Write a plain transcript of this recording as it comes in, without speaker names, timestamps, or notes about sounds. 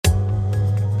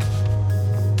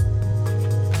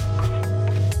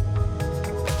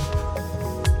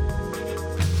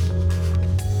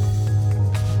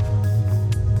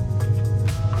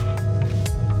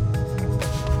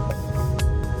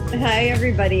Hi,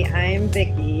 everybody. I'm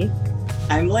Vicky.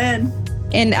 I'm Lynn.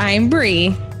 And I'm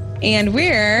Bree. And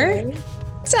we're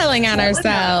selling on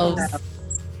ourselves.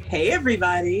 Hey,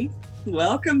 everybody.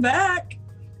 Welcome back.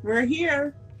 We're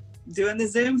here doing the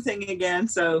Zoom thing again.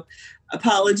 So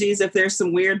apologies if there's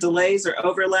some weird delays or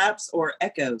overlaps or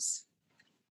echoes.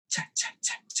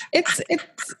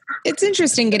 It's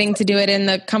interesting getting to do it in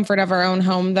the comfort of our own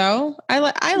home, though.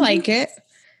 I like it.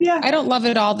 Yeah. I don't love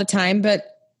it all the time, but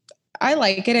I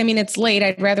like it. I mean, it's late.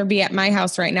 I'd rather be at my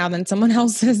house right now than someone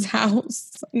else's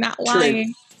house. Not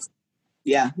lying.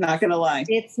 Yeah, not going to lie.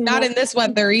 It's not in this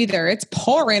weather either. It's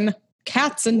pouring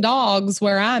cats and dogs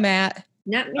where I'm at.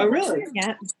 Not Oh, really?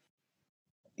 Yet.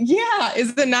 Yeah.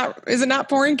 Is it not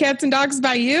pouring cats and dogs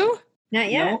by you?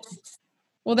 Not yet. Nope.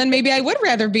 Well, then maybe I would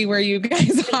rather be where you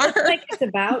guys are. It looks like it's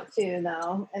about to,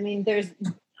 though. I mean, there's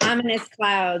ominous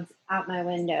clouds out my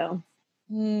window.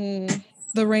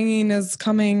 The rain is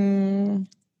coming.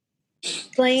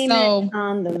 Blame it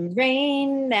on the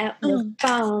rain that was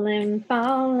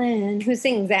falling. Who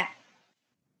sings that?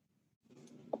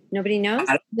 Nobody knows?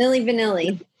 Milli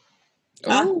Vanilli.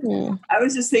 I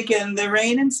was just thinking the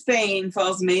rain in Spain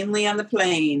falls mainly on the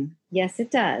plain. Yes,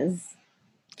 it does.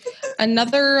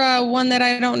 Another one that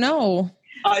I don't know.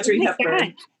 Audrey Hepburn.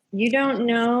 God. You don't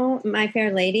know My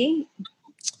Fair Lady?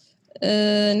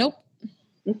 Nope.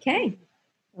 Okay.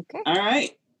 All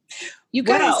right. You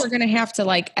guys are going to have to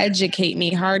educate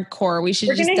me hardcore. We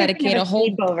should just dedicate a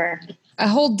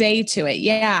whole day to it.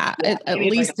 Yeah, at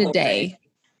least a day.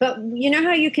 But you know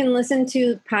how you can listen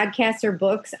to podcasts or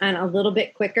books on a little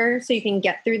bit quicker so you can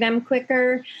get through them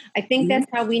quicker? I think that's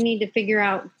how we need to figure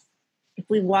out if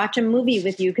we watch a movie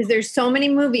with you, because there's so many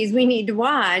movies we need to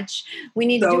watch. We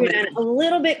need to do it on a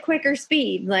little bit quicker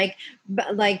speed, like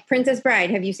Princess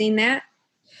Bride. Have you seen that?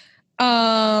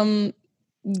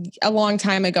 A long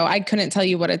time ago. I couldn't tell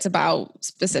you what it's about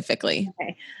specifically.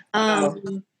 Okay.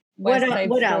 West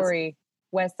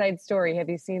Side Story. Have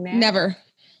you seen that? Never.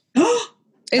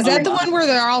 Is that the one where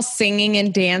they're all singing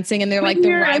and dancing and they're like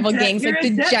the rival gangs, like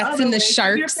the Jets and the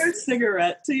Sharks? Your first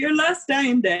cigarette to your last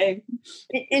dying day.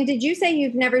 And did you say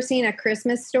you've never seen A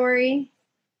Christmas Story?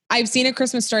 I've seen A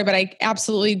Christmas Story, but I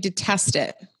absolutely detest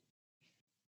it.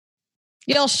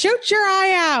 You'll shoot your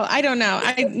eye out. I don't know.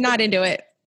 I'm not into it.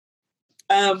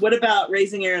 What about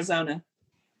Raising Arizona?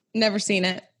 Never seen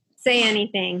it. Say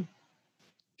Anything.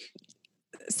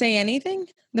 Say Anything?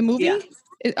 The movie?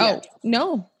 Yeah.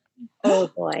 No. Oh,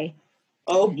 boy.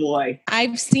 Oh, boy.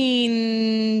 I've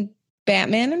seen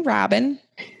Batman and Robin.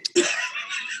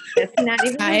 That's not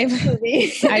even a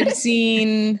movie. I've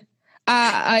seen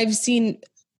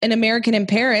An American in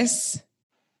Paris.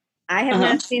 I have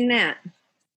not seen that.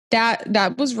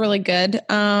 That was really good.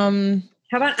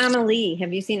 How about Amélie?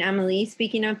 Have you seen Amélie,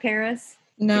 speaking of Paris?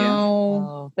 No. Yeah.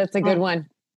 Oh, that's a good one.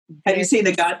 Have you seen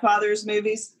the Godfather's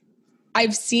movies?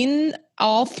 I've seen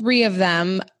all three of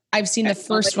them. I've seen the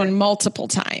first one multiple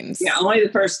times. Yeah, only the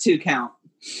first two count.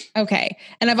 Okay.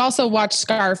 And I've also watched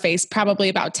Scarface probably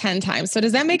about 10 times. So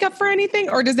does that make up for anything?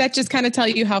 Or does that just kind of tell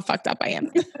you how fucked up I am?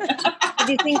 Have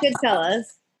you seen Goodfellas?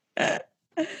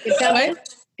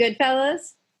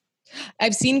 Goodfellas?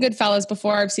 I've seen Goodfellas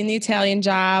before. I've seen The Italian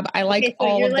Job. I like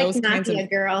all of those kinds of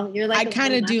girl. You're like I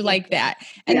kind of do like that.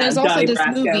 And there's also this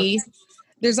movie.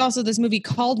 There's also this movie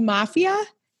called Mafia,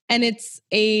 and it's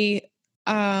a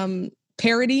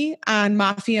parody on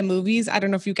mafia movies. I don't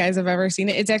know if you guys have ever seen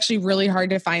it. It's actually really hard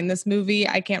to find this movie.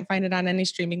 I can't find it on any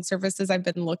streaming services. I've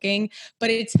been looking, but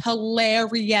it's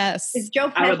hilarious. Is Joe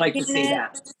Pesci I would like to see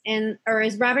that. Or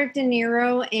is Robert De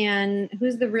Niro and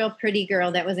who's the real pretty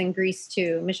girl that was in Grease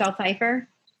too? Michelle Pfeiffer?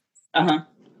 Uh-huh.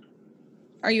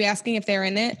 Are you asking if they're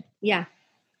in it? Yeah.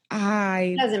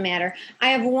 Doesn't matter. I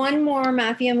have one more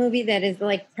mafia movie that is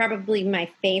probably my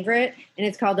favorite, and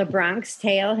it's called A Bronx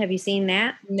Tale. Have you seen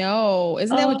that? No.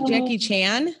 Isn't that with Jackie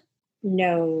Chan?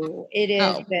 No, it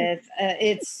is with,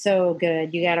 it's so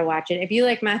good. You got to watch it. If you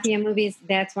like mafia movies,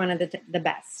 that's one of the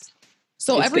best.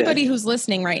 So everybody who's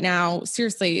listening right now,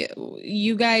 seriously,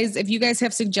 you guys, if you guys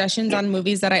have suggestions on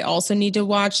movies that I also need to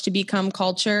watch to become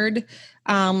cultured,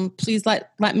 please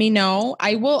let me know.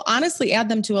 I will honestly add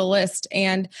them to a list.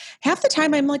 And half the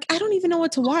time I'm like, I don't even know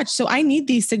what to watch. So I need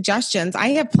these suggestions. I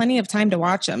have plenty of time to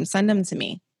watch them. Send them to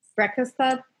me. Breakfast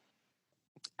Club?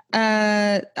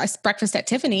 Breakfast at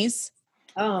Tiffany's.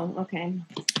 Oh, okay.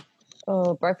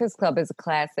 Oh, Breakfast Club is a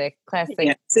classic.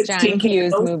 Yeah, John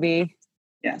Hughes movie.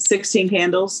 Yeah, 16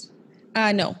 Candles.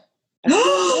 No.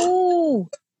 Oh,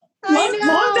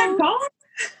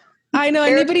 I know.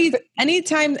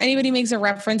 Anytime anybody makes a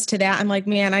reference to that, I'm like,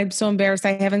 man, I'm so embarrassed.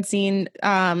 I haven't seen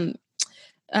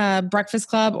Breakfast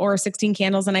Club or 16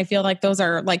 Candles. And I feel like those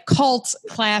are like cult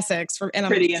classics and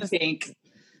Pretty in Pink.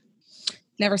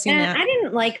 Never seen that. I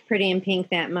didn't like Pretty in Pink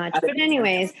that much. But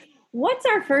anyways, what's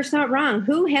our first thought wrong?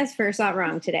 Who has first thought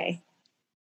wrong today?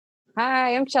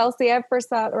 Hi, I'm Chelsea. I have first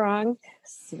thought wrong.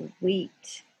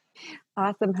 Sweet.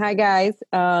 Awesome. Hi, guys.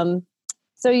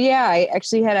 So yeah, I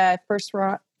actually had a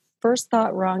first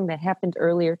thought wrong that happened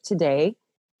earlier today.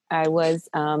 I was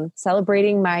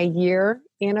celebrating my year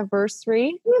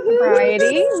anniversary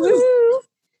sobriety.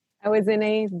 I was in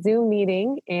a Zoom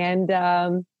meeting, and I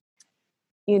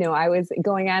was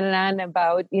going on and on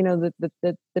about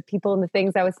the people and the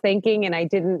things I was thinking, and I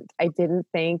didn't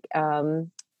thank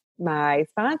my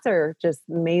sponsor. Just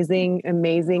amazing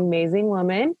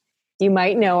woman. You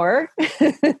might know her.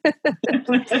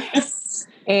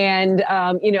 And,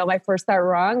 my first thought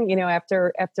wrong,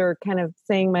 after kind of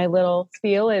saying my little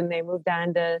spiel and they moved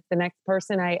on to the next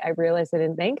person, I realized I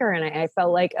didn't thank her. And I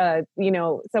felt like,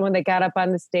 someone that got up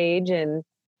on the stage and,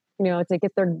 to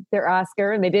get their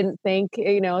Oscar, and they didn't thank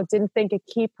a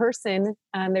key person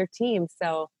on their team.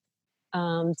 So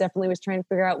definitely was trying to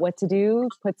figure out what to do,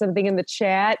 put something in the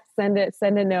chat, send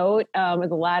a note.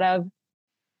 With a lot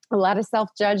of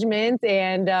self-judgment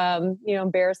and,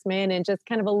 embarrassment and just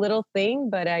kind of a little thing,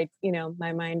 but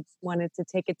my mind wanted to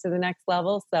take it to the next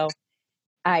level. So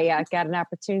I got an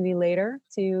opportunity later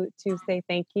to say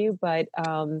thank you, but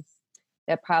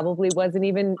that probably wasn't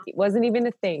even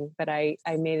a thing, but I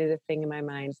made it a thing in my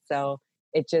mind. So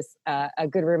it's just a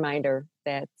good reminder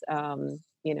that,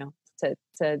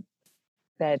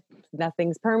 that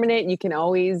nothing's permanent. You can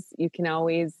always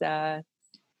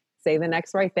say the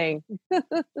next right thing.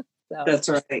 So. That's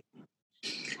right.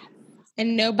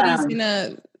 And nobody's going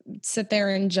to sit there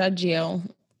and judge you.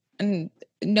 And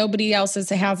nobody else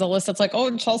has a list that's like,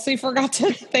 oh, Chelsea forgot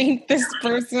to thank this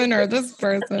person or this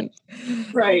person.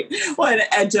 Right. Well,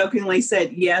 I jokingly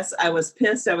said, yes, I was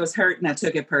pissed, I was hurt, and I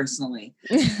took it personally.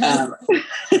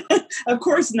 Of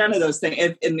course, none of those things.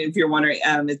 If you're wondering,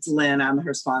 it's Lynn. I'm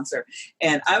her sponsor.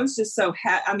 And I was just so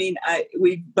happy. I mean,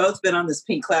 we've both been on this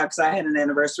pink cloud because I had an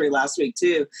anniversary last week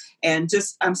too. And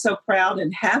I'm so proud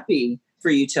and happy for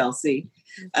you, Chelsea.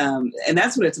 And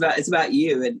that's what it's about. It's about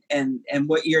you and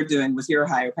what you're doing with your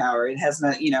higher power. It has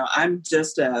not, I'm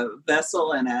just a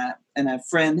vessel and a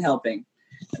friend helping.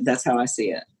 That's how I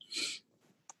see it.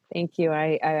 Thank you.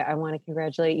 I want to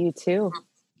congratulate you too.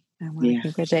 I want to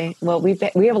congratulate. Well, we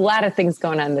have a lot of things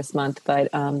going on this month,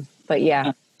 but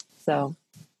yeah. So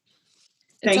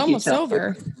it's almost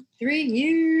over. 3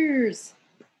 years.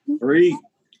 3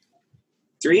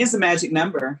 is the magic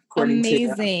number.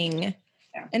 Amazing.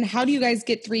 And how do you guys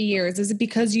get 3 years? Is it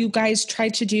because you guys try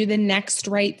to do the next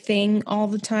right thing all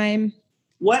the time?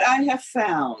 What I have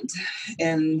found,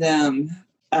 and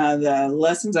the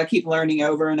lessons I keep learning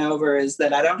over and over, is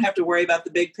that I don't have to worry about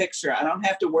the big picture. I don't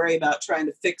have to worry about trying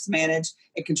to fix, manage,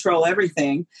 and control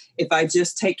everything if I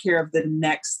just take care of the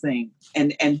next thing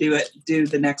and do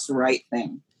the next right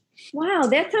thing. Wow,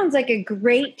 that sounds like a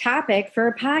great topic for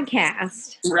a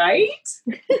podcast. Right?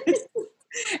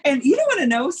 And you don't want to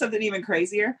know something even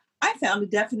crazier? I found a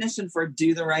definition for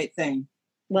do the right thing.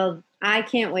 Well, I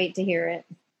can't wait to hear it.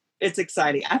 It's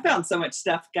exciting. I found so much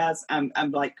stuff, guys. I'm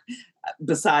like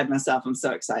beside myself. I'm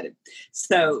so excited.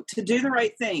 So to do the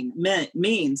right thing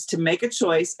means to make a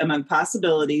choice among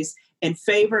possibilities in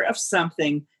favor of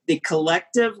something the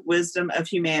collective wisdom of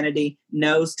humanity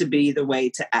knows to be the way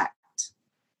to act.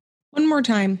 One more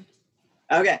time.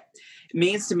 Okay. It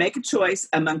means to make a choice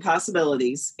among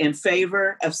possibilities in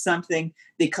favor of something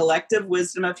the collective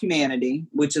wisdom of humanity,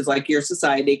 which is like your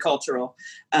society, cultural,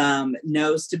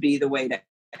 knows to be the way to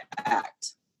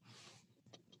act.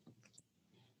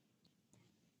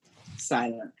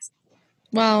 Silence.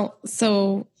 Well,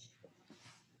 so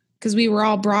because we were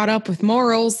all brought up with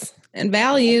morals and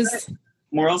values.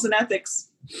 Morals and ethics.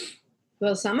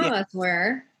 Well, some of us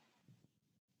were.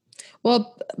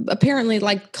 Well, apparently,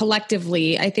 like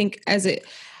collectively, I think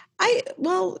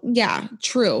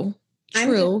true.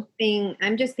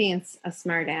 I'm just being a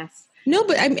smart ass. No,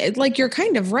 but I'm like, you're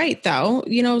kind of right though.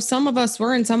 Some of us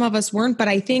were and some of us weren't, but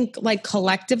I think like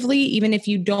collectively, even if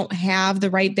you don't have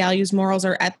the right values, morals,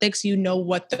 or ethics, you know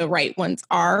what the right ones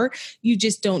are. You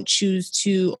just don't choose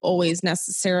to always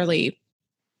necessarily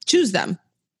choose them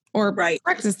or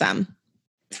practice them.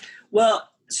 Well,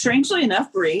 strangely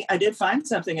enough, Bree, I did find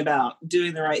something about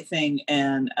doing the right thing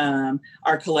and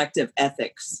our collective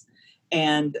ethics.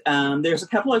 And there's a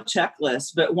couple of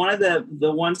checklists, but one of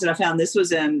the ones that I found, this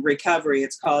was in recovery.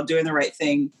 It's called Doing the Right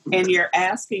Thing. And you're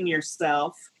asking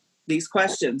yourself these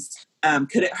questions.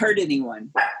 Could it hurt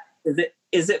anyone?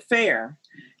 Is it fair?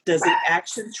 Does the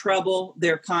action trouble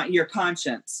your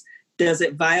conscience? Does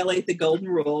it violate the golden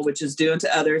rule, which is do unto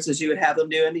others as you would have them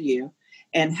do unto you?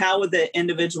 And how would the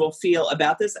individual feel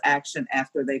about this action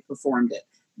after they performed it?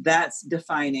 That's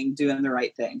defining doing the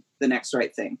right thing, the next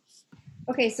right thing.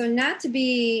 Okay, so not to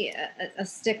be a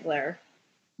stickler.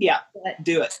 Yeah,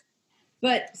 do it.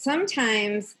 But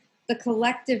sometimes the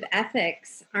collective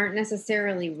ethics aren't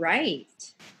necessarily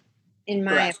right, in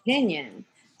my opinion.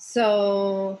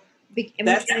 So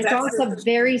it's also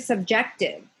very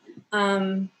subjective.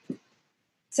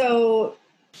 So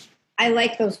I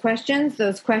like those questions.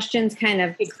 Those questions kind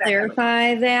of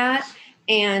clarify that.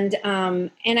 And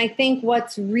I think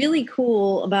what's really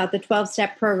cool about the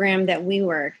 12-step program that we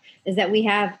work is that we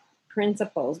have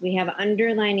principles. We have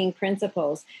underlining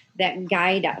principles that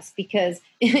guide us, because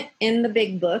in the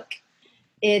big book,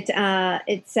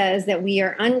 it says that we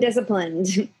are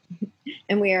undisciplined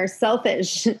and we are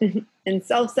selfish and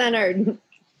self-centered.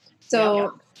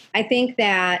 So I think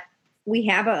that we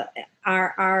have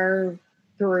our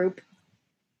group,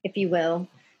 if you will,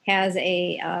 has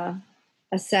a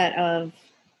set of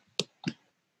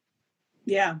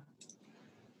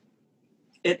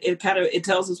it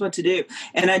tells us what to do.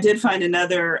 And I did find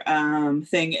another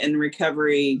thing in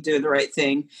recovery, doing the right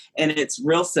thing, and it's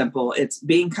real simple. It's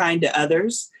being kind to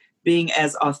others, being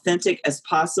as authentic as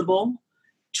possible,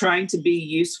 trying to be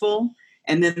useful.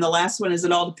 And then the last one is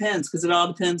it all depends, because it all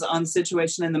depends on the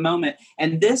situation in the moment.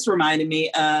 And this reminded me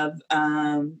of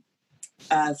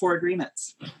 4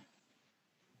 Agreements.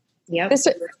 Yep.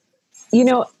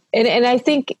 And I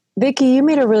think, Vicki, you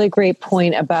made a really great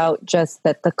point about just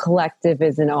that the collective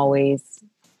isn't always,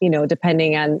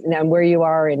 depending on where you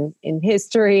are in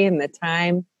history and the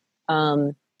time.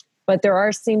 But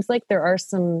seems like there are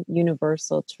some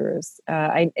universal truths.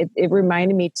 It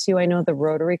reminded me too, I know the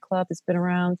Rotary Club has been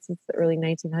around since the early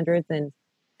 1900s, and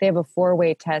they have a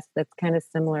 4-way test that's kind of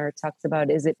similar. It talks about,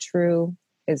 is it true?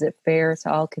 Is it fair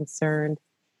to all concerned?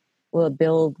 Will it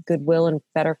build goodwill and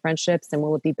better friendships? And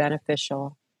will it be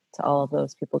beneficial to all of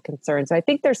those people concerned? So I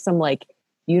think there's some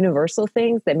universal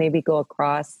things that maybe go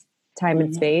across time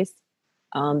and space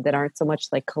that aren't so much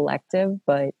collective,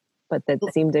 but that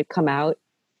seem to come out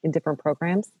in different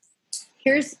programs.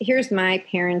 Here's my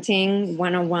parenting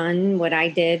 101, what I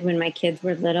did when my kids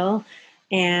were little.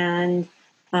 And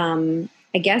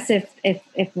I guess if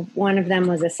one of them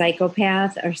was a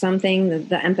psychopath or something,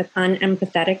 the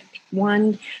unempathetic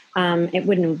one, it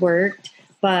wouldn't have worked.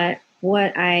 But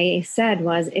what I said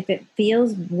was, if it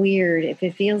feels weird, if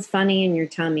it feels funny in your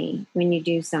tummy when you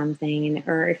do something,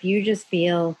 or if you just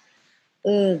feel,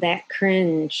 that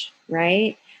cringe,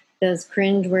 right? Those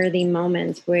cringe-worthy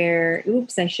moments where,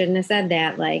 oops, I shouldn't have said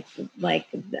that, like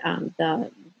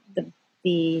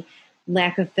the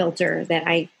lack of filter that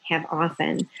I have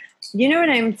often. You know what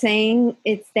I'm saying?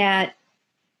 It's that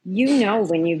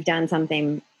when you've done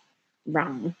something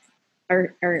wrong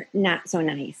or not so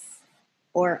nice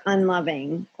or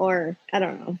unloving, or I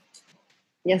don't know.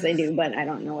 Yes, I do, but I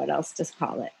don't know what else to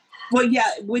call it. Well, yeah,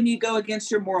 when you go against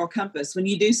your moral compass, when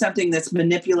you do something that's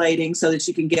manipulating so that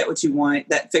you can get what you want,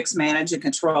 that fix, manage, and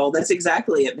control, that's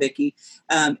exactly it, Vicki.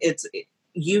 It's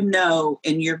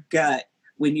in your gut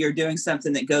when you're doing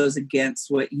something that goes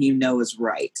against what you know is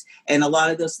right. And a lot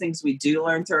of those things we do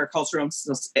learn through our culture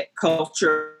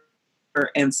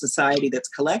and society that's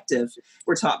collective.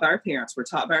 We're taught by our parents, we're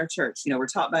taught by our church, we're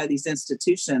taught by these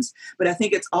institutions. But I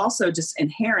think it's also just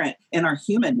inherent in our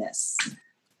humanness.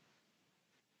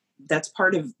 That's a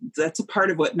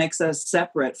part of what makes us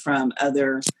separate from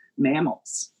other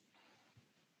mammals.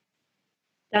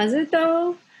 Does it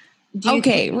though?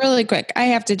 Okay, really quick. I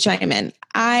have to chime in.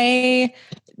 I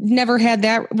never had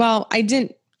that. Well, I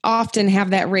didn't often have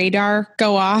that radar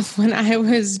go off when I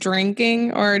was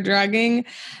drinking or drugging.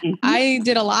 Mm-hmm. I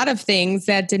did a lot of things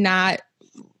that did not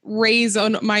raise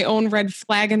my own red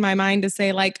flag in my mind to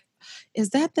say,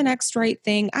 is that the next right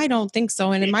thing? I don't think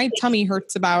so. And my tummy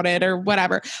hurts about it or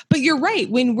whatever. But you're right.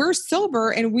 When we're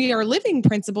sober and we are living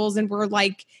principles and we're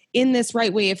in this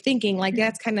right way of thinking,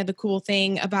 that's kind of the cool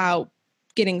thing about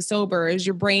getting sober is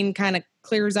your brain kind of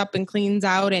clears up and cleans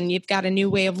out and you've got a new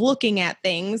way of looking at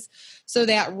things. So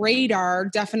that radar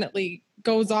definitely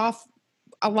goes off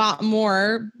a lot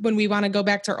more when we want to go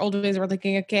back to our old ways. We're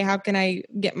thinking, okay, how can I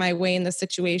get my way in this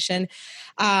situation?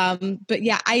 But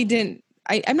yeah,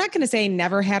 I'm not going to say I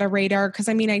never had a radar, because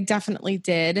I definitely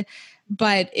did,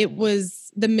 but it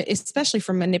was especially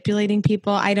for manipulating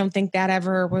people. I don't think that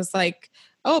ever was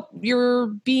oh, you're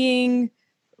being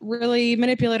really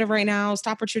manipulative right now.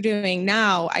 Stop what you're doing.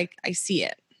 Now I see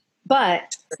it.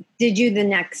 But did you the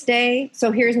next day?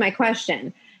 So here's my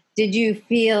question. Did you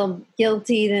feel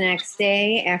guilty the next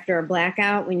day after a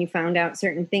blackout when you found out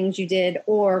certain things you did,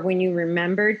 or when you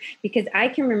remembered? Because I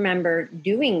can remember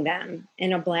doing them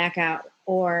in a blackout,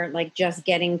 or like just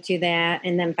getting to that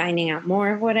and then finding out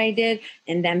more of what I did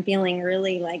and then feeling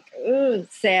really like, ooh,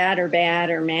 sad or bad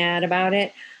or mad about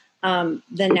it. The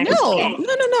next day.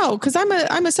 No. Cause I'm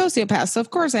a sociopath. So of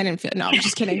course I didn't feel, no, I'm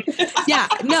just kidding. Yeah,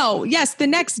 no, yes. The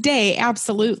next day.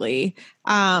 Absolutely.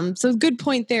 So good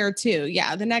point there too.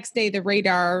 Yeah. The next day, the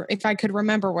radar, if I could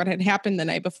remember what had happened the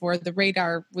night before, the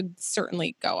radar would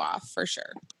certainly go off for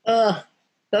sure. Ugh,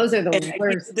 those are the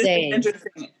worst days.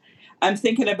 I'm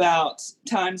thinking about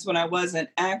times when I wasn't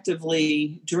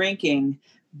actively drinking,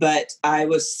 but I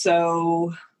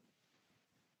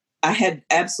had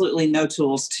absolutely no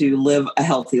tools to live a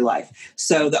healthy life.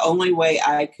 So the only way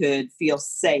I could feel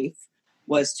safe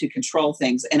was to control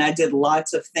things. And I did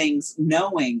lots of things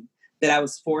knowing that I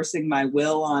was forcing my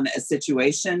will on a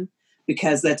situation,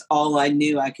 because that's all I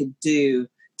knew I could do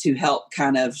to help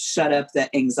kind of shut up that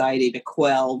anxiety, to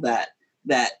quell that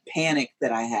panic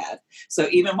that I had. So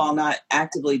even while not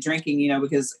actively drinking,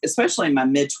 because especially in my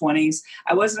mid-20s,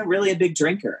 I wasn't really a big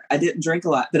drinker. I didn't drink a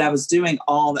lot, but I was doing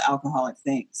all the alcoholic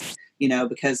things,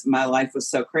 because my life was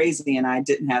so crazy and I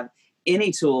didn't have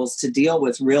any tools to deal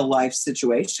with real life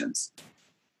situations.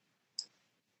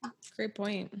 Great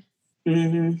point.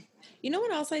 Mm-hmm. You know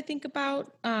what else I think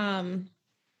about?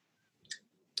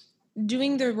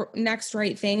 Doing the next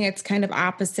right thing. It's kind of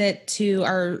opposite to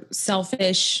our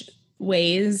selfish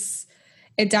ways.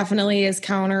 It definitely is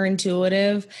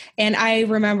counterintuitive. And I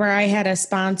remember I had a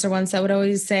sponsor once that would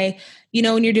always say,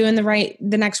 when you're doing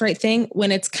the next right thing,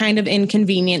 when it's kind of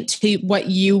inconvenient to what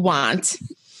you want,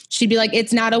 she'd be like,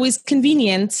 it's not always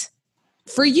convenient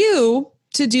for you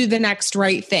to do the next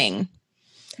right thing.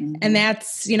 Mm-hmm. And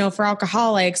that's, for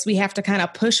alcoholics, we have to kind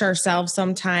of push ourselves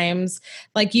sometimes.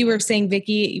 Like you were saying,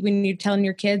 Vicki, when you're telling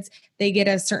your kids, they get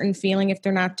a certain feeling if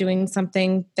they're not doing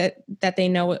something that they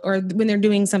know, or when they're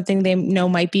doing something they know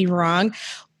might be wrong.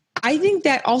 I think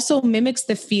that also mimics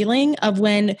the feeling of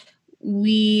when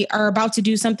we are about to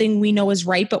do something we know is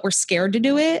right, but we're scared to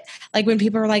do it. Like when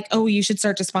people are like, oh, you should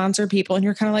start to sponsor people. And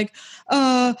you're kind of like,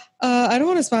 I don't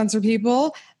want to sponsor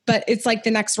people. But it's like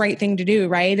the next right thing to do,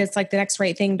 right? It's like the next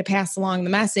right thing to pass along the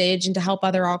message and to help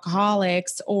other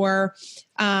alcoholics. Or,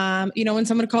 when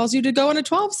someone calls you to go on a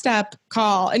 12-step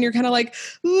call and you're kind of like,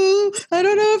 ooh, I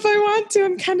don't know if I want to.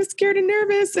 I'm kind of scared and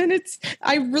nervous. And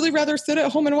I really rather sit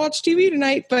at home and watch TV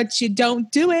tonight, but you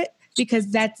don't do it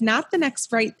because that's not the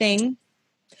next right thing.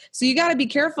 So you got to be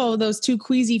careful of those two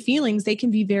queasy feelings. They can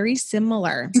be very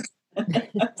similar.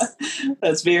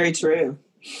 That's very true.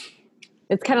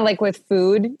 It's kind of like with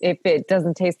food. If it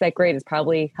doesn't taste that great, it's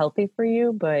probably healthy for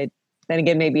you. But then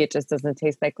again, maybe it just doesn't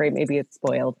taste that great. Maybe it's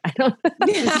spoiled. I don't know.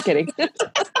 I'm just kidding.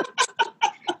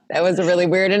 That was a really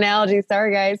weird analogy.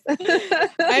 Sorry, guys.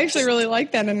 I actually really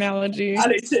like that analogy. I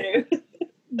do too.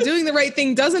 Doing the right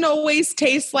thing doesn't always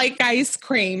taste like ice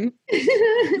cream.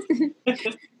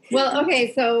 Well,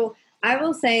 okay. So I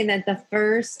will say that the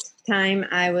first time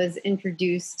I was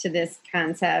introduced to this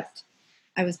concept,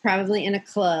 I was probably in a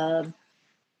club.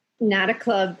 Not a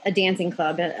club, a dancing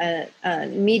club, a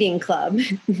meeting club.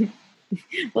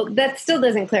 Well, that still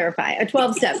doesn't clarify. A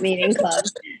 12-step meeting club.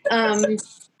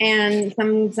 And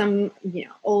some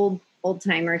old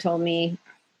timer told me,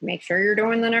 make sure you're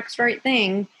doing the next right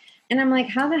thing. And I'm like,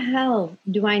 how the hell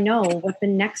do I know what the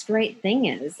next right thing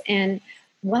is? And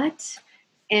what?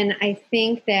 And I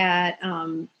think that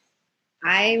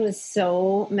I was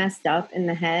so messed up in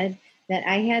the head that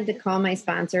I had to call my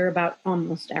sponsor about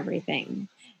almost everything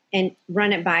and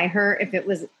run it by her if it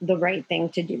was the right thing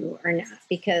to do or not,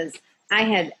 because I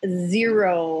had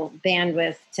zero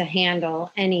bandwidth to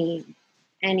handle any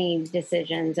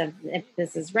decisions of if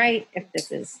this is right,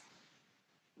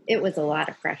 it was a lot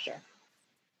of pressure.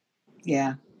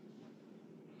 Yeah.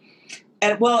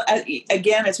 And well,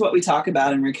 again, it's what we talk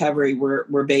about in recovery.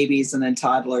 We're babies and then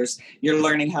toddlers. You're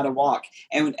learning how to walk.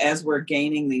 And as we're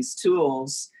gaining these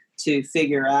tools to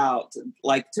figure out,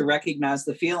 like to recognize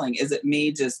the feeling, is it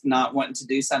me just not wanting to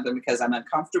do something because I'm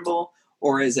uncomfortable?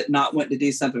 Or is it not wanting to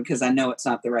do something because I know it's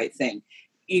not the right thing?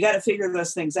 You got to figure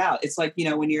those things out. It's like,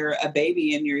 when you're a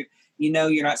baby and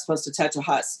you're not supposed to touch a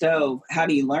hot stove. How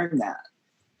do you learn that?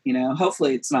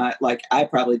 Hopefully it's not like I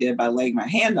probably did by laying my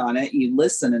hand on it. You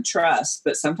listen and trust,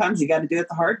 but sometimes you got to do it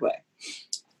the hard way.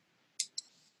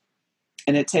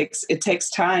 And it takes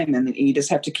time, and you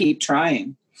just have to keep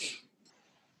trying.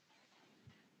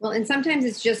 Well, and sometimes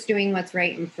it's just doing what's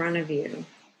right in front of you.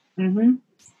 Mm-hmm.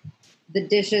 The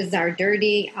dishes are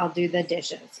dirty. I'll do the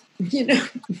dishes. Yeah.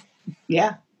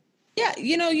 Yeah,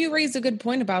 Yeah, you raise a good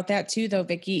point about that too, though,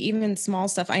 Vicki. Even small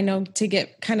stuff. I know, to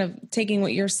get kind of taking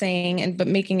what you're saying but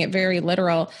making it very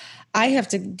literal. I have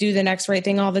to do the next right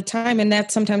thing all the time, and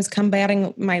that's sometimes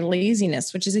combating my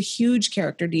laziness, which is a huge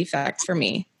character defect for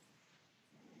me.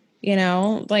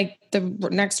 Like the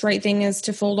next right thing is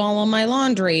to fold all of my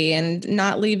laundry and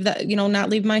not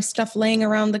leave my stuff laying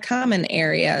around the common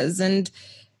areas and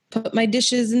put my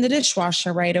dishes in the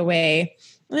dishwasher right away.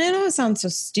 I know it sounds so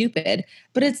stupid,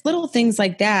 but it's little things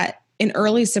like that in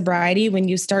early sobriety. When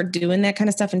you start doing that kind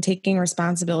of stuff and taking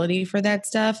responsibility for that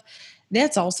stuff,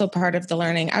 that's also part of the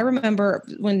learning. I remember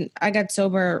when I got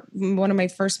sober, one of my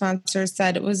first sponsors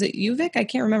said, was it you, Vic? I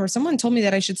can't remember. Someone told me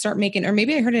that I should start making, or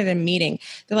maybe I heard it at a meeting.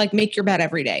 They're like, make your bed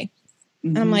every day.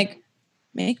 Mm-hmm. And I'm like,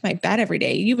 make my bed every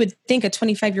day. You would think a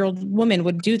 25-year-old woman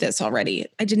would do this already.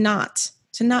 I did not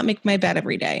make my bed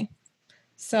every day.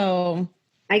 So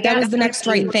that was the next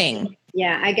right thing.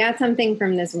 Yeah. I got something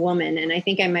from this woman, and I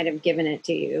think I might've given it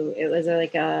to you. It was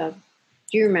like do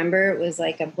you remember? It was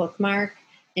like a bookmark,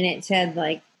 and it said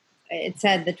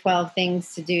the 12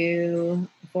 things to do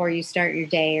before you start your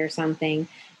day or something.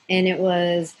 And it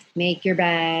was make your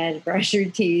bed, brush your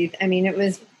teeth. I mean, it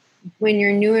was when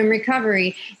you're new in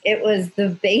recovery, it was the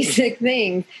basic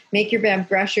things: make your bed,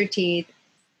 brush your teeth,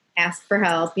 ask for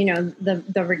help,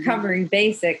 the recovery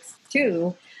basics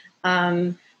too.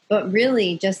 But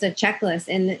really just a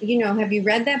checklist. And, have you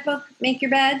read that book, Make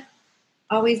Your Bed?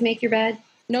 Always Make Your Bed?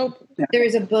 Nope.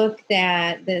 There's a book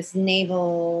that this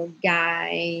naval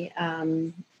guy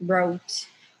wrote.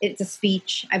 It's a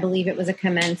speech. I believe it was a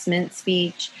commencement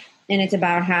speech. And it's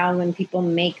about how when people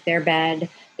make their bed,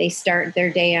 they start their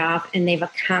day off and they've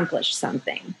accomplished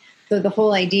something. So the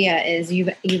whole idea is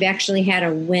you've actually had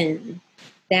a win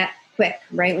that quick,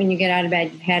 right? When you get out of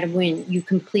bed, you've had a win. You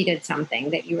completed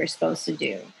something that you were supposed to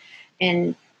do.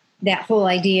 And that whole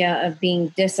idea of being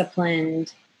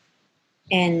disciplined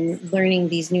and learning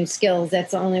these new skills,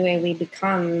 that's the only way we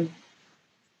become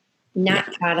not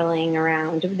toddling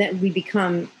around, that we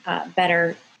become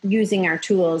better using our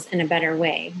tools in a better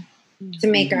way to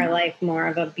make our life more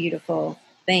of a beautiful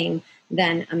thing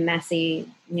than a messy,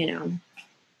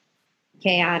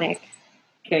 chaotic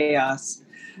chaos.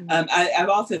 I've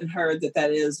often heard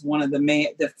that is one of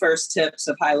the first tips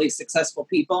of highly successful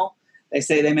people. They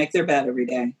say they make their bed every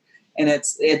day. And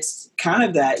it's kind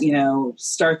of that,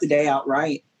 start the day out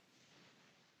right.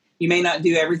 You may not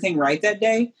do everything right that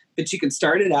day, but you can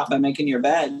start it out by making your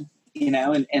bed,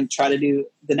 and try to do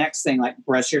the next thing, like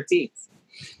brush your teeth.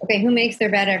 Okay, who makes their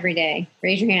bed every day?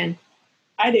 Raise your hand.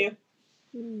 I do.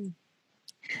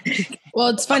 Well,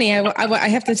 it's funny. I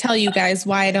have to tell you guys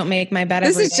why I don't make my bed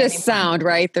every day. This is just sound,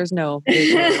 right? There's no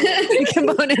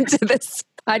component to this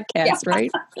podcast,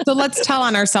 right? So let's tell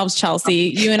on ourselves,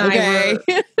 Chelsea. You and I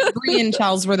Bree and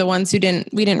Chels were the ones we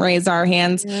didn't raise our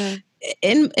hands. Yeah.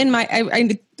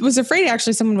 I was afraid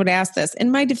actually someone would ask this.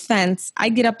 In my defense, I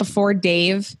get up before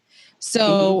Dave.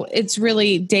 So it's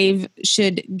really Dave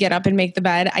should get up and make the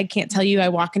bed. I can't tell you. I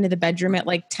walk into the bedroom at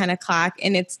like 10 o'clock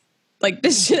and it's like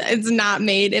this shit is not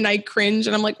made, and I cringe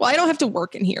and I'm like, well, I don't have to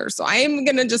work in here. So I am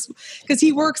going to because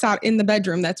he works out in the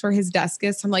bedroom. That's where his desk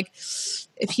is. So I'm like,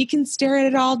 if he can stare at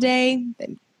it all day,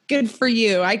 then good for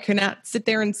you. I could not sit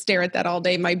there and stare at that all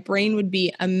day. My brain would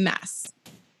be a mess.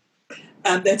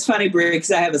 That's funny, Brie, because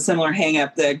I have a similar hang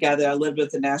up. The guy that I lived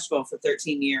with in Nashville for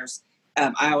 13 years,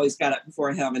 I always got up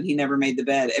before him and he never made the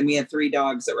bed. And we had 3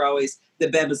 dogs that were always, the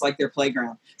bed was like their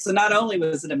playground. So not only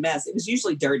was it a mess, it was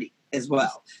usually dirty as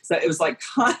well. So it was like,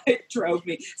 it drove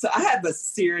me. So I have a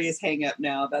serious hang up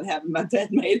now about having my bed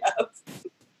made up.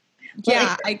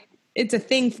 Yeah, it's a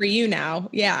thing for you now.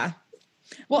 Yeah.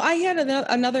 Well, I had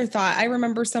another thought. I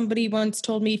remember somebody once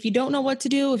told me, if you don't know what to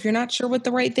do, if you're not sure what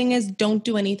the right thing is, don't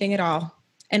do anything at all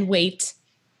and wait.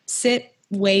 Sit,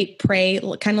 wait, pray,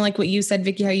 kind of like what you said,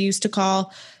 Vicki, how you used to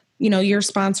call, your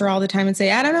sponsor all the time and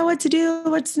say, I don't know what to do.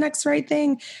 What's the next right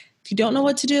thing? If you don't know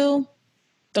what to do,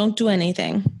 don't do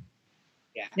anything.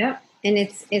 Yeah. Yep. And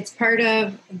it's part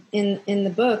of in the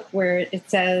book where it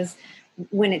says,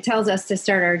 when it tells us to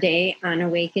start our day on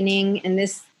awakening, and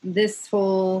this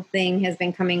whole thing has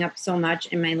been coming up so much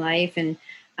in my life and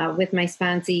with my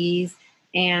sponsees,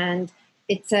 and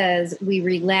it says we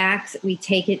relax, we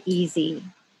take it easy.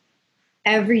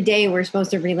 Every day we're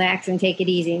supposed to relax and take it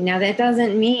easy. Now that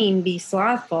doesn't mean be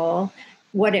slothful.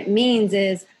 What it means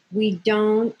is we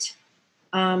don't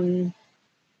spaz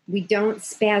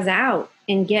out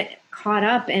and get caught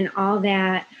up in all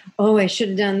that, oh, I should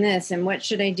have done this and what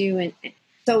should I do? And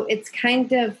so it's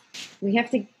kind of,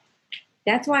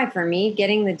 that's why for me,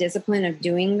 getting the discipline of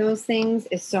doing those things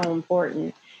is so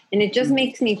important. And it just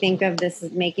makes me think of this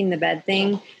making the bed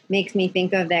thing, makes me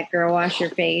think of that Girl Wash Your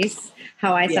Face,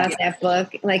 how I thought that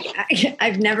book, like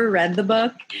I've never read the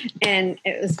book. And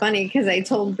it was funny because I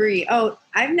told Bree, oh,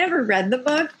 I've never read the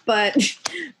book, but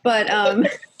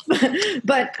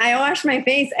but I wash my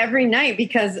face every night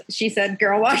because she said,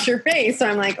 girl, wash your face. So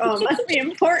I'm like, oh, it must be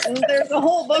important. There's a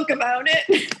whole book about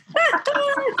it.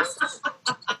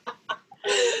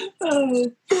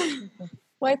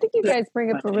 Well, I think you guys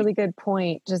bring up a really good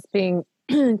point, just being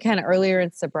kind of earlier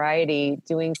in sobriety,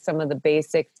 doing some of the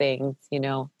basic things,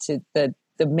 to the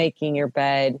making your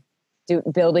bed,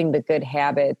 building the good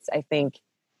habits. I think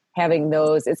having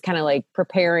those, it's kind of like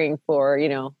preparing for,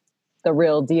 the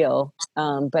real deal.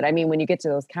 But I mean, when you get to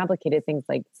those complicated things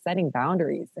like setting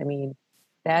boundaries, I mean,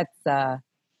 that's a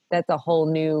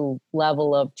whole new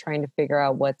level of trying to figure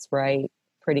out what's right.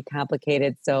 Pretty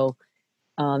complicated. So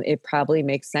it probably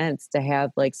makes sense to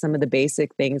have like some of the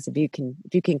basic things. If you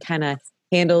can kind of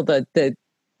handle the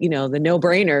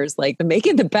no-brainers, like the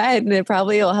making the bed, and it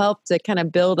probably will help to kind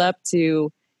of build up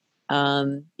to,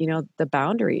 the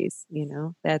boundaries,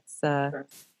 that's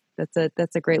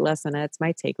a great lesson. That's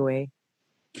my takeaway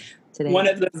today. One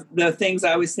of the things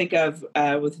I always think of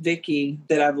with Vicki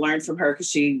that I've learned from her, because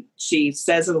she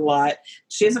says it a lot.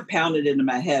 She hasn't pounded into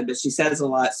my head, but she says a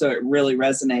lot, so it really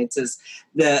resonates, is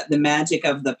the magic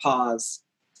of the pause.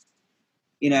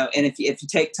 And if you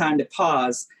take time to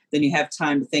pause, then you have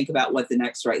time to think about what the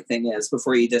next right thing is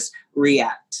before you just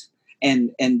react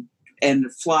and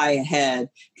fly ahead,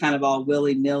 kind of all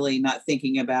willy-nilly, not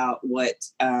thinking about what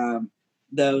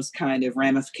those kind of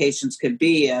ramifications could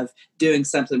be of doing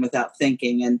something without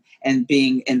thinking and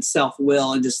being in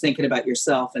self-will and just thinking about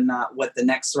yourself and not what the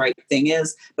next right thing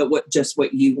is, but what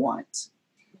you want.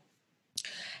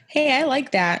 Hey, I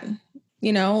like that.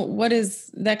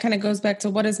 That kind of goes back to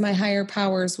what is my higher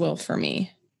power's will for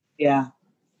me? Yeah.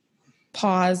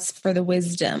 Pause for the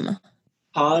wisdom.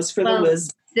 Pause for the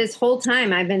wisdom. This whole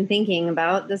time I've been thinking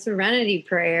about the Serenity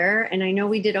Prayer, and I know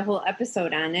we did a whole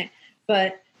episode on it,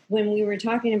 but when we were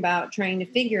talking about trying to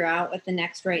figure out what the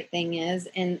next right thing is,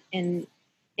 and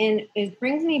it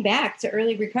brings me back to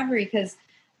early recovery, because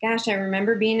gosh, I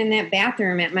remember being in that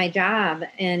bathroom at my job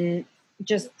and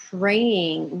just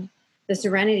praying the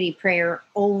Serenity Prayer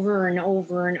over and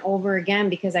over and over again,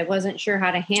 because I wasn't sure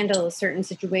how to handle a certain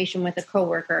situation with a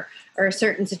coworker or a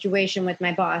certain situation with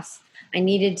my boss. I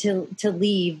needed to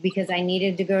leave because I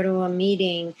needed to go to a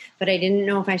meeting, but I didn't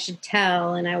know if I should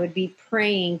tell. And I would be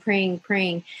praying.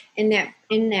 In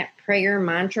that prayer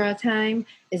mantra time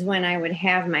is when I would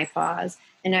have my pause,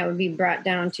 and I would be brought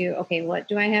down to, okay, what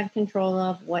do I have control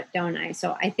of? What don't I?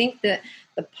 So I think that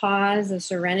the pause, the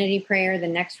Serenity Prayer, the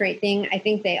next right thing, I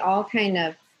think they all kind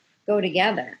of go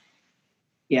together.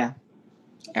 Yeah,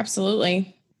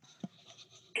 absolutely.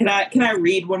 Can I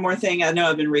read one more thing? I know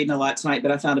I've been reading a lot tonight,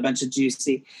 but I found a bunch of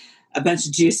juicy.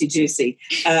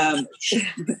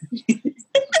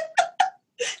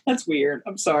 That's weird.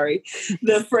 I'm sorry.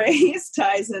 The phrase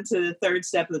ties into the third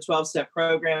step of the 12-step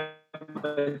program,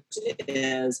 which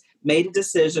is made a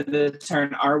decision to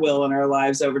turn our will and our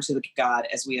lives over to the God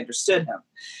as we understood him.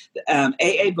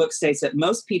 AA book states that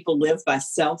most people live by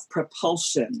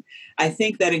self-propulsion. I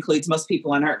think that includes most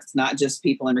people on earth, not just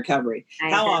people in recovery.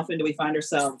 How often do we find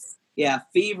ourselves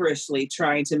feverishly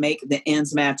trying to make the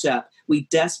ends match up? We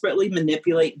desperately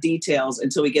manipulate details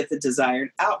until we get the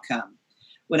desired outcome.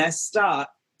 When I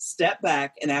step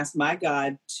back and ask my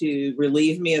God to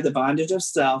relieve me of the bondage of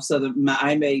self so that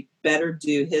I may better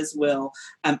do his will,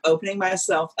 I'm opening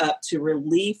myself up to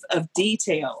relief of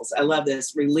details. I love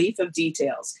this, relief of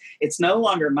details. It's no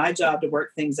longer my job to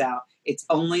work things out. It's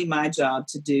only my job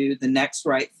to do the next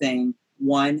right thing,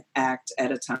 one act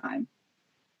at a time.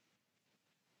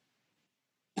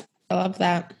 I love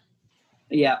that.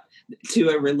 Yeah, to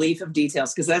a relief of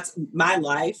details, because that's my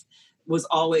life was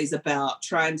always about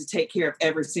trying to take care of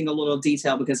every single little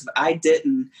detail, because if I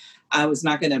didn't, I was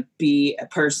not going to be a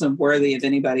person worthy of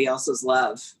anybody else's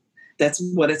love. That's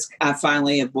what I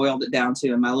finally have boiled it down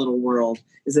to in my little world,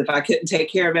 is if I couldn't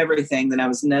take care of everything, then I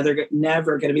was never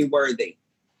going to be worthy.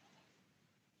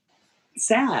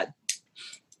 Sad.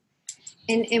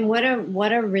 And what a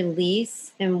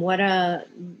release, and what a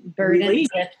burden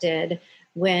lifted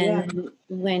when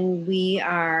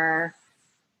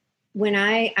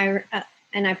I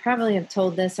and I probably have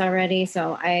told this already,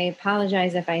 so I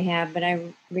apologize if I have, but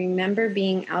I remember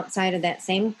being outside of that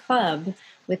same club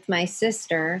with my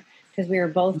sister, because we were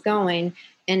both going,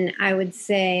 and I would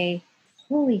say,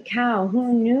 holy cow,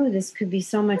 who knew this could be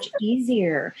so much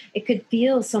easier? It could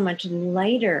feel so much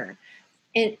lighter.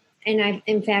 And I've,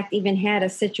 in fact, even had a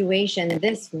situation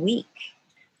this week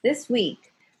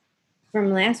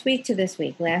from last week to this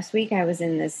week. Last week, I was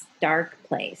in this dark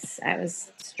place. I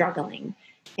was struggling,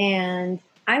 and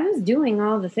I was doing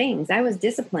all the things. I was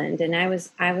disciplined, and I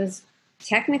was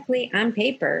technically on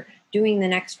paper doing the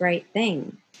next right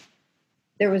thing.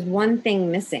 There was one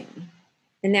thing missing,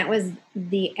 and that was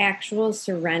the actual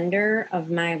surrender of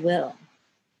my will,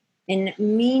 and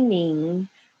meaning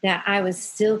that I was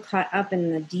still caught up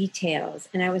in the details,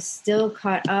 and I was still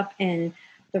caught up in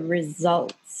the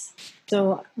results.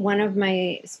 So one of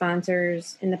my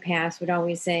sponsors in the past would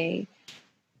always say,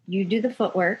 you do the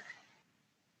footwork,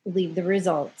 leave the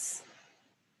results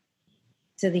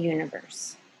to the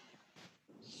universe.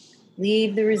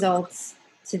 Leave the results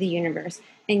to the universe.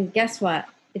 And guess what?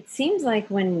 It seems like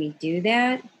when we do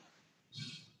that,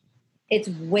 it's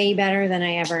way better than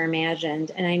I ever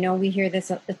imagined. And I know we hear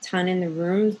this a ton in the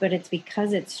rooms, but it's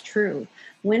because it's true.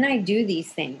 When I do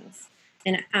these things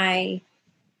and I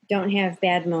don't have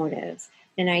bad motives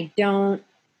and I don't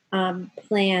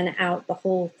plan out the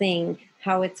whole thing,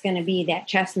 how it's going to be, that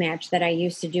chess match that I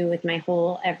used to do with my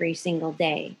whole every single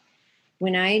day.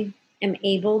 When I am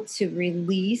able to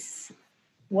release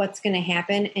what's going to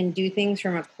happen and do things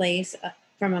from a place,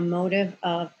 from a motive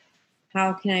of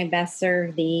how can I best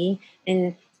serve thee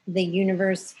and the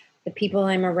universe, the people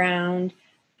I'm around,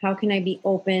 how can I be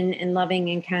open and loving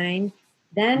and kind,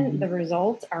 then the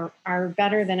results are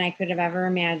better than I could have ever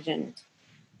imagined.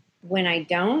 When I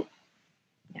don't,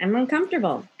 I'm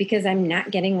uncomfortable because I'm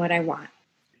not getting what I want.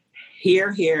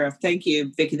 Here. Thank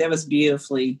you, Vicki. That was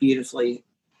beautifully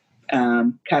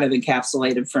kind of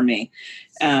encapsulated for me.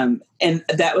 And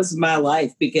that was my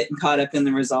life, be getting caught up in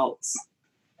the results.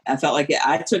 I felt like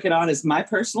I took it on as my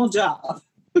personal job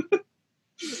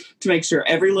to make sure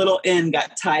every little end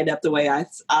got tied up the way I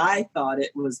thought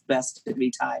it was best to be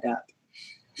tied up.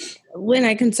 Lynn,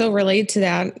 I can so relate to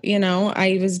that. You know,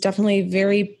 I was definitely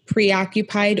very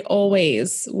preoccupied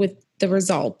always with the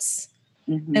results.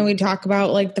 Mm-hmm. And we talk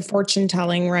about like the fortune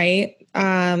telling, right?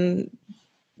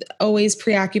 Always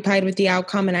preoccupied with the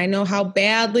outcome. And I know how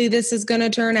badly this is going to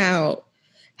turn out.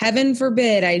 Heaven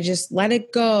forbid, I just let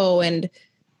it go and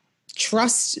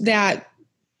trust that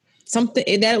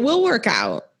it will work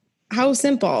out. How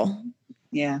simple.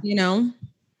 Yeah. You know?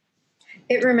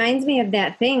 It reminds me of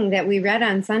that thing that we read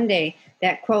on Sunday,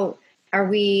 that quote,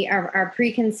 our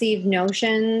preconceived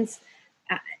notions,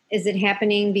 is it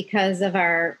happening because of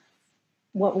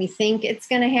what we think it's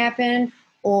going to happen,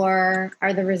 or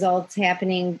are the results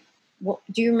happening?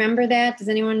 Do you remember that? Does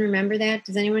anyone remember that?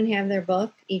 Does anyone have their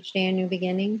book, Each Day a New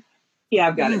Beginning? Yeah,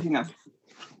 I've got it. Hang on.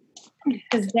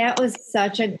 Because that was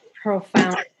such a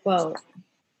profound quote.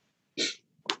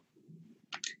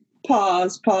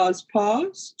 Pause.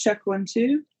 Check 1,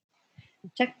 2.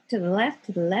 Check to the left,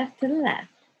 to the left, to the left.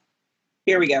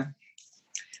 Here we go.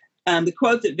 The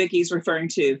quote that Vicki's referring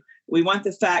to, we want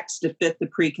the facts to fit the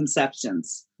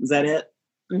preconceptions. Is that it?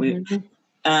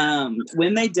 Mm-hmm.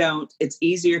 When they don't, it's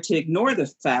easier to ignore the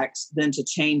facts than to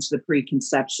change the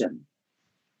preconception.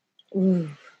 Ooh.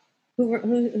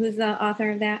 Who's the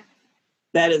author of that?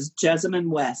 That is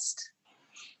Jessamine West.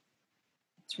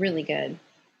 It's really good.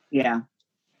 Yeah.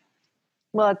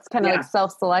 Well, it's kind of like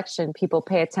self-selection. People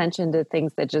pay attention to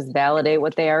things that just validate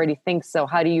what they already think. So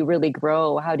how do you really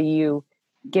grow? How do you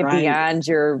get beyond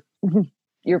your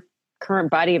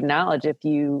current body of knowledge if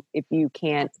you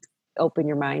can't open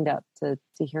your mind up to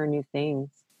hear new things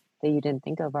that you didn't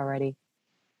think of already?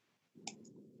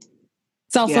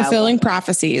 Self-fulfilling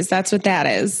prophecies. That's what that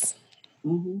is.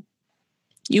 Mm-hmm.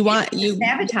 You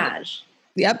sabotage.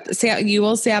 Yep. You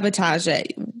will sabotage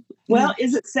it. Well,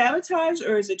 is it sabotage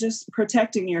or is it just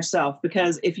protecting yourself?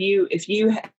 Because if you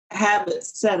have it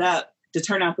set up to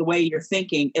turn out the way you're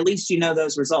thinking, at least you know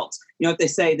those results. You know what they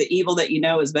say, the evil that you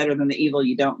know is better than the evil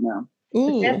you don't know.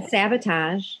 That's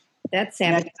sabotage. That's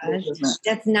sabotage.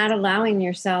 That's not allowing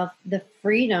yourself the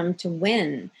freedom to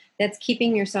win. That's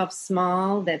keeping yourself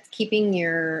small. That's keeping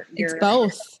your It's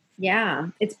both. Yeah,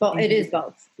 it's both. It is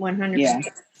both. 100%. Yeah.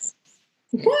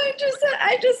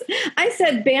 I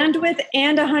said bandwidth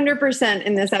and 100%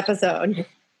 in this episode.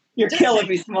 You're killing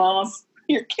me, Smalls.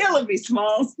 You're killing me,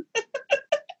 Smalls.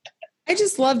 I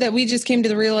just love that we just came to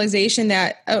the realization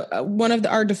that one of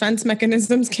our defense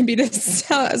mechanisms can be to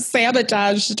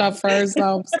sabotage stuff for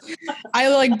ourselves.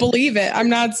 I believe it. I'm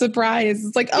not surprised.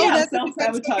 It's like, that's the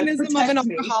defense mechanism of an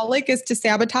alcoholic is to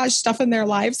sabotage stuff in their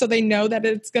life so they know that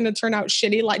it's going to turn out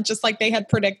shitty, just like they had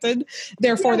predicted.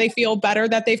 Therefore, they feel better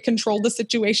that they've controlled the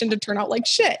situation to turn out like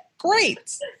shit.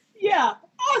 Great. Yeah.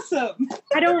 Awesome.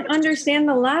 I don't understand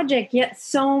the logic, yet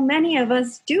so many of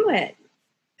us do it.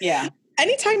 Yeah.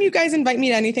 Anytime you guys invite me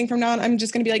to anything from now on, I'm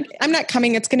just going to be like, I'm not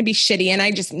coming. It's going to be shitty. And I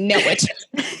just know it.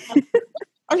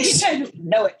 I just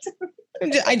know it.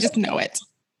 I just know it.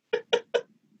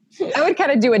 I would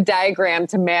kind of do a diagram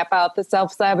to map out the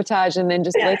self-sabotage and then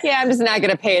just be like, I'm just not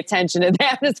going to pay attention to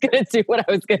that. I'm just going to do what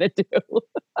I was going to do.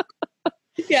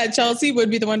 Yeah, Chelsea would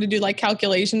be the one to do like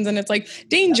calculations and it's like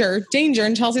danger.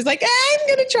 And Chelsea's like, I'm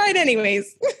going to try it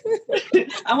anyways.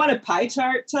 I want a pie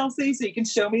chart, Chelsea, so you can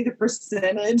show me the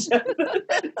percentage.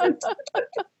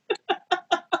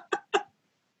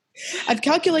 I've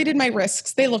calculated my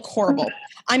risks. They look horrible.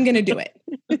 I'm going to do it.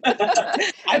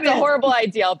 That's a horrible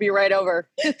idea. I'll be right over.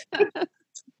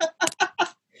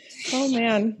 Oh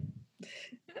man.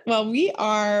 Well, we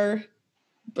are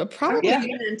probably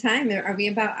on time. Are we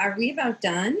about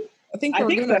done? I think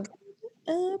we're going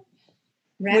to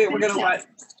we're going to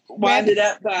wind it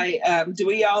up by, do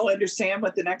we all understand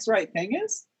what the next right thing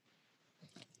is?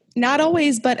 Not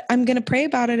always, but I'm going to pray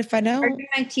about it if I don't. Are you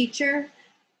my teacher?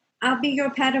 I'll be your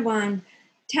Padawan.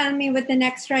 Tell me what the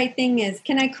next right thing is.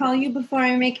 Can I call you before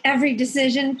I make every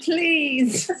decision,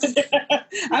 please?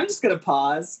 I'm just going to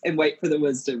pause and wait for the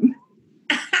wisdom.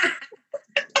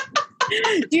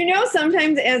 Do you know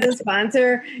sometimes as a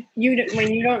sponsor,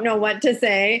 when you don't know what to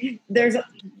say,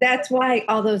 that's why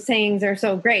all those sayings are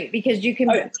so great, because you can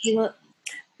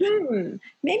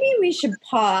maybe we should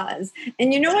pause.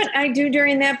 And you know what I do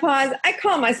during that pause? I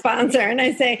call my sponsor and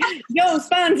I say, yo,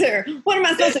 sponsor, what am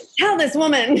I supposed to tell this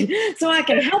woman so I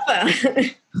can help her?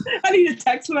 I need to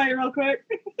text my real quick.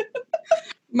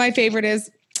 My favorite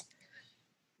is,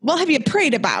 well, have you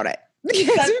prayed about it?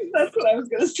 That's what I was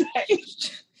going to say.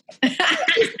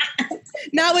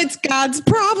 Now it's God's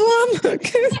problem.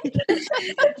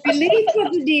 Relief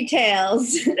of the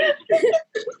details.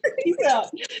 Yeah.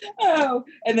 Oh,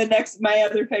 and my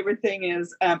other favorite thing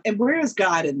is, and where is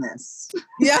God in this?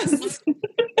 Yes.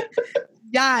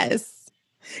 Yes.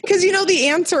 Because, the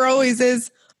answer always is,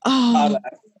 no,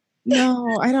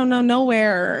 I don't know,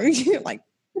 nowhere. Like,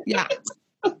 yeah.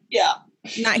 Yeah.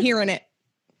 Not hearing it.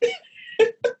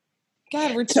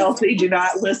 God, we're Chelsea, do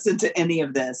not listen to any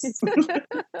of this.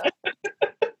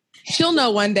 She'll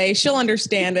know one day. She'll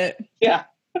understand it. Yeah.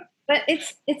 But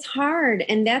it's hard.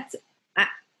 And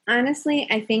honestly,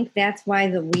 I think that's why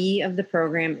the we of the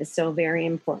program is so very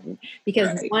important,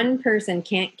 because one person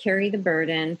can't carry the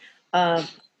burden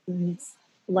of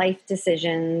life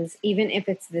decisions, even if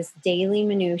it's this daily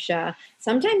minutia.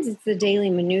 Sometimes it's the daily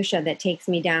minutia that takes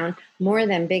me down more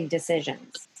than big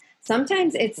decisions.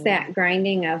 Sometimes it's that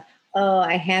grinding of,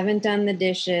 I haven't done the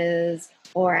dishes,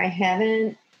 or I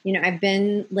haven't, I've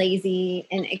been lazy.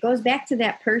 And it goes back to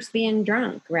that purse being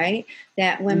drunk, right?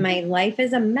 That when my life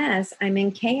is a mess, I'm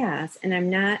in chaos and I'm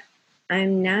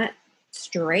not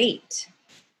straight.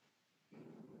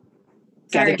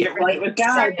 Got to get right with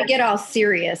God. Sorry to get all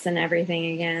serious and everything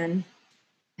again.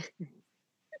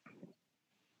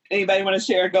 Anybody want to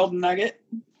share a golden nugget?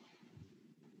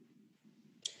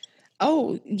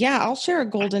 Oh, yeah, I'll share a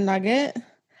golden nugget.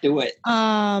 Do it.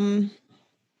 All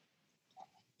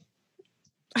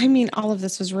of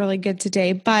this was really good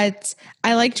today, but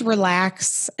I like to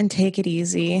relax and take it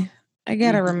easy. I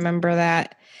got to remember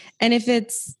that. And if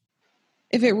it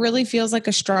really feels like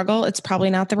a struggle, it's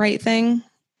probably not the right thing.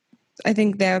 I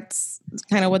think that's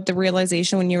kind of what the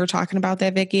realization when you were talking about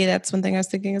that, Vicki, that's one thing I was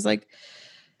thinking is like,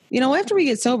 after we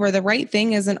get sober, the right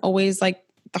thing isn't always like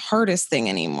the hardest thing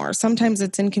anymore. Sometimes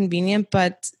it's inconvenient,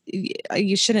 but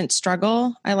you shouldn't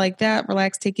struggle. I like that.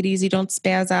 Relax, take it easy. Don't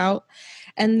spaz out.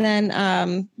 And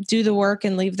then do the work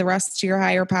and leave the rest to your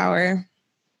higher power.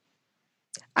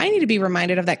 I need to be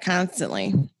reminded of that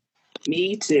constantly.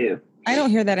 Me too. I don't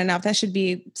hear that enough. That should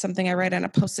be something I write on a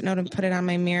Post-it note and put it on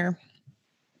my mirror.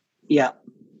 Yeah.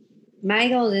 My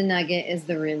golden nugget is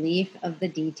the relief of the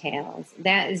details.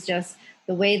 That is just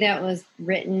the way that was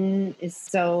written is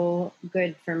so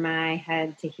good for my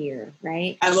head to hear,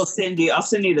 right? I'll send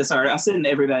you this article. I'll send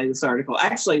everybody this article.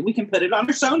 Actually, we can put it on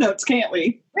our show notes, can't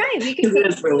we? Right. We can put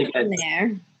it really good in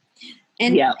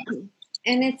there.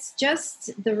 And it's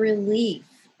just the relief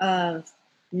of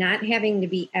not having to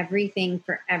be everything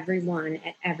for everyone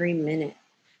at every minute.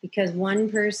 Because one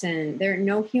person,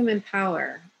 no human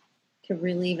power could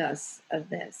relieve us of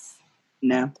this.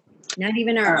 No. Not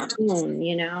even our own,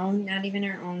 not even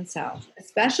our own self,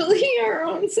 especially our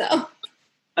own self.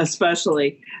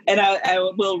 Especially. And I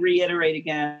will reiterate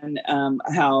again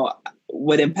how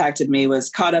what impacted me was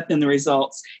caught up in the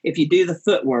results. If you do the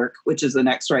footwork, which is the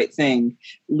next right thing,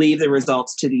 leave the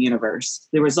results to the universe.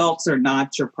 The results are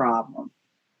not your problem.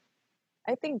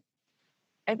 I think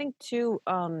too,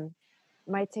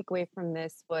 my takeaway from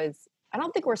this was, I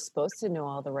don't think we're supposed to know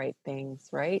all the right things,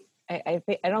 right? I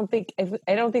don't think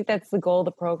that's the goal of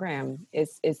the program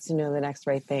is to know the next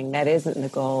right thing. That isn't the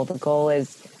goal. The goal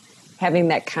is having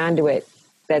that conduit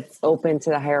that's open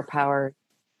to the higher power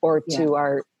or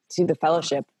to the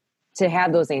fellowship to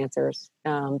have those answers,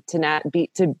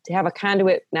 to have a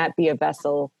conduit, not be a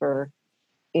vessel for,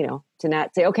 to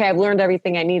not say, okay, I've learned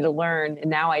everything I need to learn.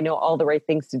 And now I know all the right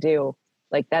things to do.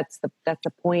 Like that's the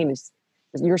point is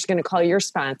you're just going to call your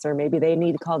sponsor. Maybe they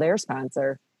need to call their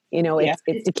sponsor.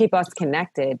 It's to keep us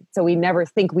connected. So we never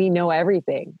think we know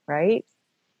everything. Right.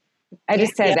 I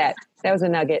just said that. That was a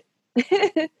nugget.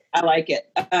 I like it.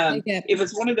 It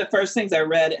was one of the first things I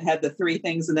read. It had the 3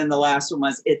 things. And then the last one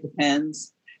was, it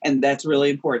depends. And that's really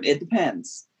important. It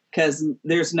depends. Because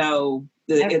there's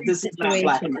this is not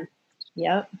black and white.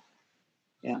 Yep.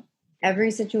 Yeah.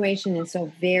 Every situation is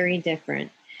so very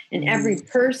different. And every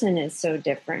person is so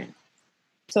different.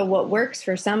 So what works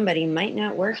for somebody might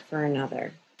not work for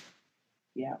another.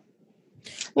 Yeah.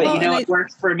 But what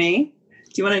works for me?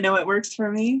 Do you want to know what works for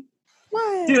me?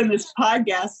 What? Doing this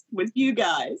podcast with you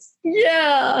guys.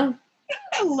 Yeah.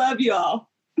 I love you all.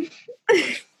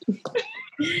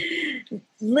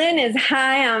 Lynn is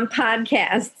high on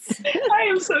podcasts. I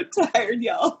am so tired,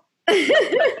 y'all.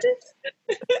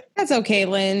 That's okay,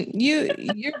 Lynn.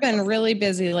 You've been really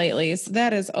busy lately, so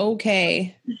that is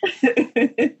okay.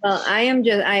 Well, I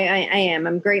am.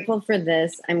 I'm grateful for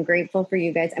this. I'm grateful for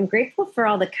you guys. I'm grateful for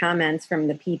all the comments from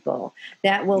the people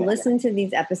that will listen to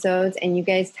these episodes, and you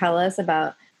guys tell us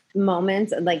about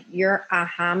moments, like your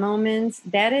aha moments.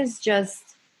 That is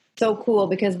just so cool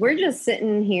because we're just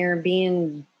sitting here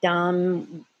being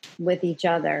dumb with each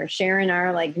other, sharing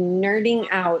our nerding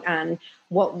out on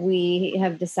what we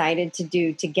have decided to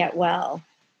do to get well.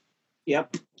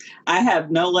 Yep. I have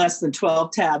no less than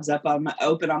 12 tabs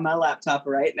open on my laptop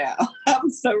right now. I'm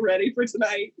so ready for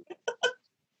tonight.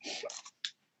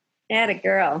 Atta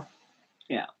girl.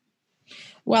 Yeah.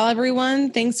 Well,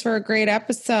 everyone, thanks for a great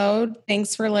episode.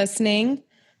 Thanks for listening.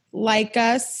 Like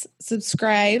us,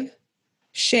 subscribe,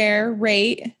 share,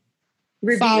 rate,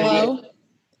 review.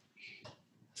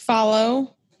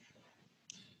 Follow.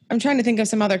 I'm trying to think of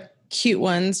some other cute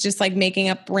ones, just making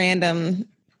up random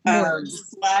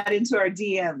words. Slide into our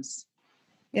DMs.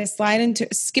 Yeah,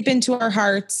 skip into our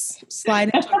hearts. Slide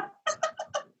into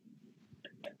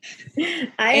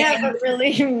I have a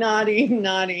really naughty.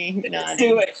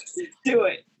 Do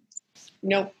it.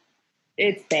 Nope.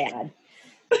 It's bad.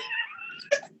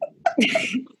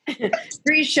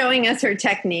 Bree's showing us her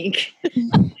technique.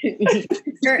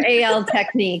 Her AL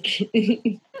technique.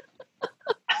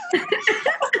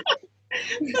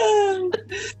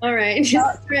 All right.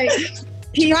 Great.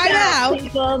 Peace out,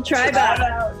 people. Tribe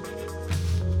out.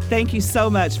 Thank you so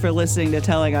much for listening to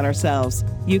Telling on Ourselves.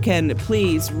 You can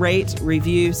please rate,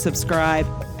 review, subscribe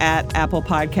at Apple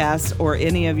Podcasts or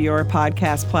any of your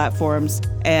podcast platforms.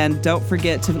 And don't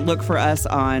forget to look for us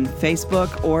on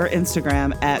Facebook or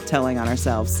Instagram at Telling on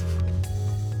Ourselves.